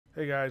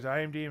Hey guys,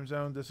 I am DM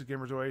Zone. This is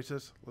Gamers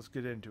Oasis. Let's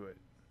get into it.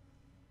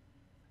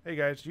 Hey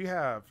guys, do you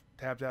have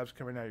TabTabs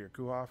coming out of your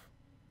CUHOF?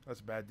 That's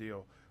a bad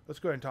deal. Let's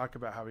go ahead and talk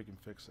about how we can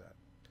fix that.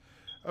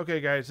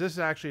 Okay guys, this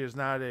actually is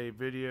not a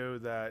video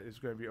that is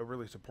going to be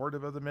overly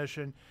supportive of the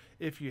mission.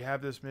 If you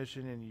have this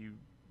mission and you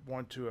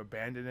want to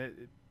abandon it,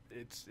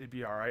 it'd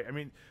be alright. I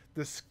mean,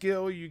 the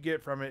skill you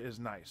get from it is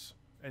nice.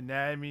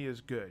 Anatomy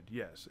is good,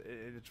 yes.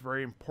 It's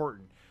very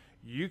important.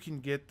 You can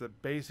get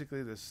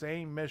basically the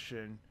same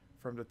mission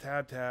from the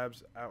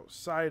TabTabs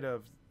outside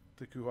of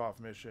the CUHOF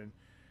mission.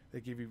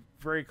 They give you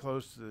very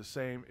close to the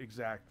same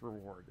exact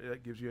reward.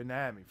 It gives you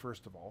anatomy,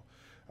 first of all.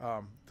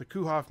 The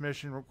CUHOF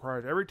mission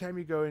requires every time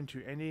you go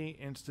into any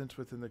instance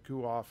within the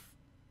CUHOF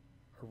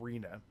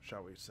arena,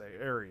 shall we say,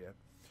 area,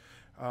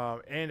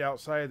 and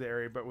outside of the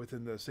area, but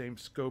within the same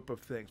scope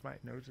of things. My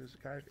nose is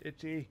kind of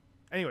itchy.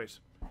 Anyways,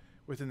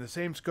 within the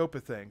same scope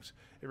of things,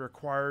 it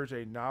requires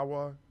a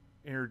Nawa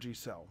energy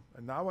cell.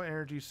 A Nawa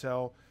energy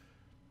cell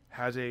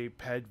has a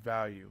PED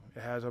value. It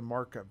has a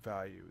markup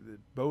value.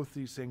 Both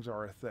these things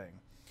are a thing.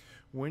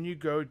 When you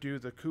go do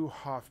the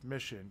CUHOF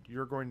mission,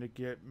 you're going to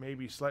get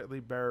maybe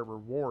slightly better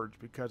rewards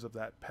because of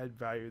that PED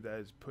value that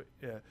is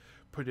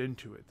put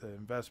into it. The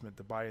investment,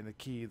 the buying the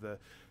key, the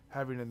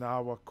having a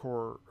Nawa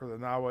core or the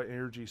Nawa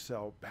energy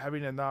cell,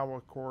 having a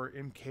Nawa core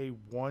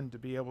MK1 to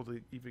be able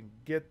to even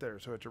get there.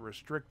 So it's a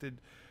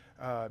restricted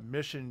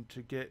mission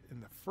to get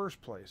in the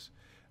first place.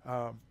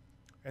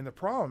 And the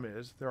problem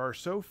is there are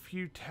so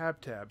few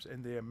TabTabs,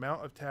 and the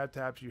amount of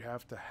TabTabs you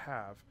have to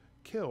have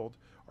killed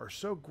are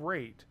so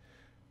great.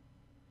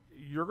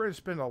 You're going to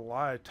spend a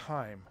lot of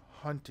time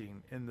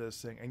hunting in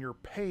this thing, and you're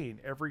paying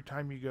every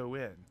time you go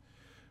in.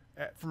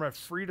 From a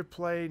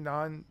free-to-play,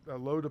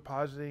 low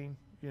depositing,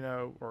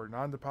 or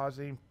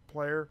non-depositing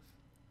player,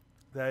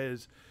 that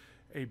is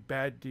a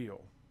bad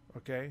deal.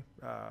 Okay,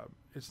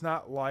 it's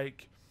not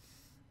like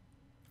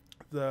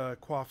the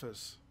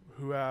Quaffas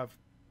who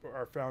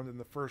are found in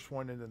the first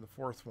one and then the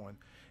fourth one,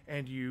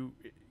 and you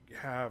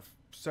have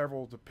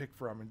several to pick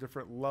from and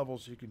different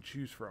levels you can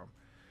choose from.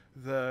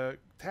 The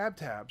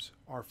TabTabs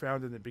are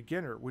found in the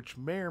beginner, which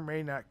may or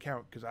may not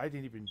count because I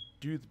didn't even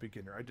do the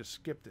beginner. I just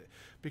skipped it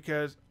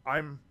because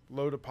I'm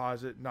low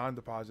deposit,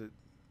 non-deposit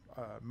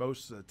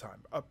most of the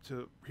time, up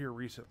to here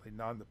recently,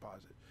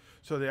 non-deposit.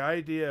 So the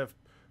idea of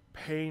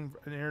paying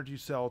an energy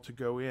cell to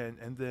go in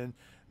and then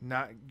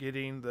not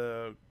getting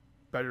the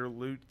better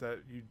loot that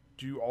you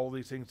do all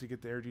these things to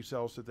get the energy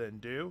cells to then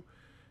do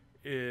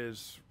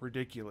is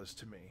ridiculous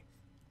to me.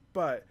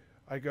 But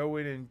I go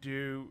in and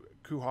do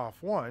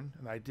CUHOF 1,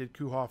 and I did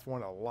CUHOF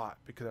 1 a lot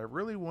because I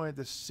really wanted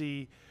to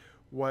see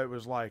what it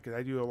was like. And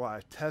I do a lot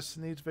of tests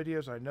in these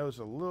videos. I know it's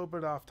a little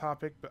bit off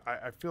topic, but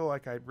I feel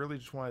like I really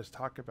just wanted to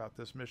talk about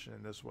this mission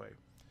in this way.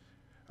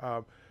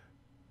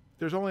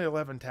 There's only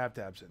 11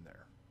 TabTabs in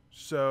there.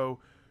 So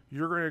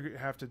you're going to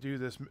have to do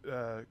this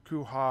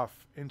CUHOF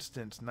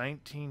instance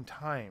 19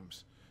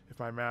 times, if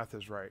my math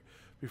is right,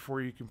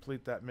 before you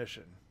complete that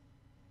mission.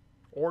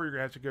 Or you're going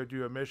to have to go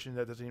do a mission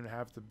that doesn't even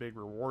have the big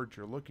rewards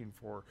you're looking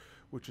for,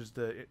 which is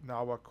the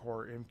Nawa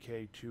Core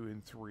MK2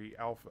 and 3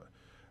 Alpha.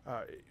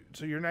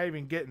 So you're not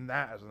even getting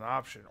that as an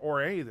option,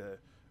 or any of the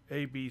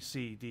A, B,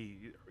 C, D,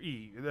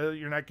 E.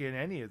 You're not getting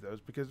any of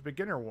those because the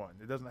beginner one,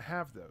 it doesn't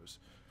have those.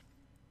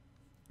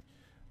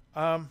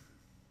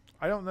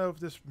 I don't know if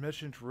this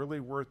mission's really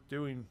worth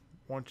doing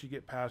once you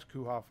get past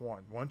CUHOF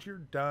 1. Once you're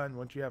done,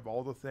 once you have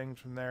all the things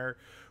from there,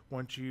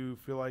 once you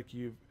feel like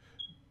you've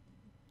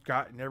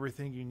gotten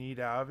everything you need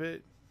out of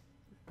it,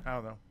 I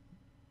don't know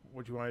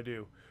what you want to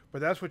do.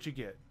 But that's what you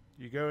get.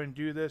 You go and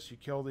do this, you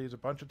kill these a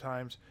bunch of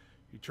times,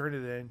 you turn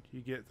it in,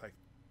 you get like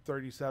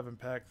 37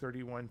 pack,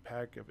 31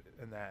 pack of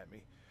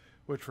anatomy,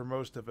 which for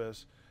most of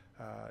us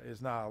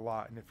is not a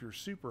lot. And if you're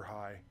super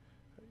high,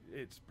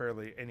 it's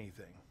barely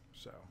anything.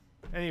 So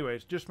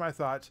anyways, just my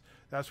thoughts.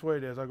 That's what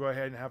it is. I'll go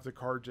ahead and have the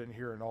cards in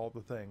here and all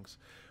the things.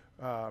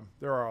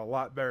 There are a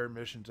lot better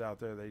missions out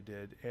there they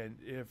did, and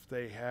if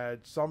they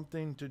had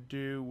something to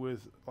do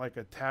with like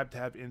a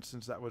TabTab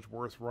instance that was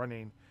worth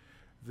running,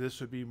 this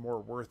would be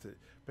more worth it.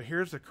 But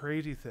here's the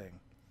crazy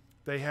thing.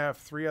 They have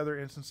 3 other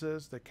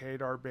instances, the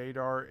Kadar,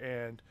 Baydar,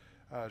 and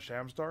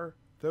Shamstar.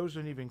 Those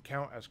don't even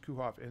count as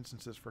CUHOF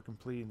instances for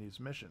completing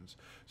these missions.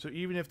 So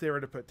even if they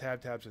were to put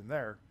TabTabs in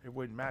there, it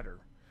wouldn't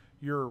matter.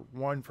 Your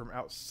one from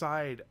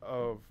outside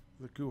of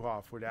the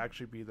CUHOF would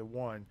actually be the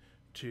one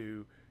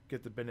to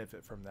get the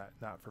benefit from that,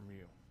 not from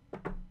you.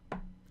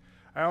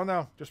 I don't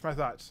know, just my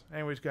thoughts.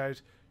 Anyways,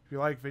 guys, if you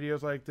like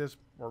videos like this,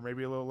 or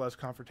maybe a little less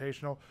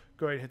confrontational,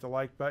 go ahead and hit the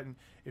like button.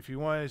 If you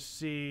want to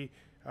see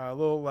a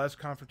little less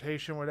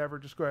confrontation, whatever,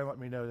 just go ahead and let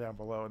me know down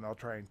below, and I'll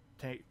try and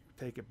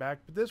take it back.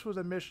 But this was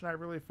a mission I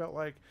really felt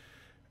like,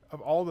 of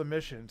all the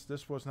missions,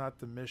 this was not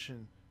the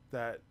mission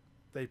that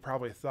they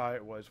probably thought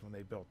it was when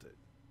they built it.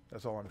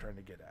 That's all I'm trying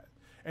to get at.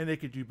 And they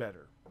could do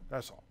better.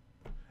 That's all.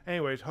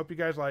 Anyways, hope you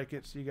guys like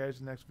it. See you guys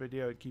in the next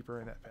video, and keep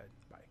her in that ped.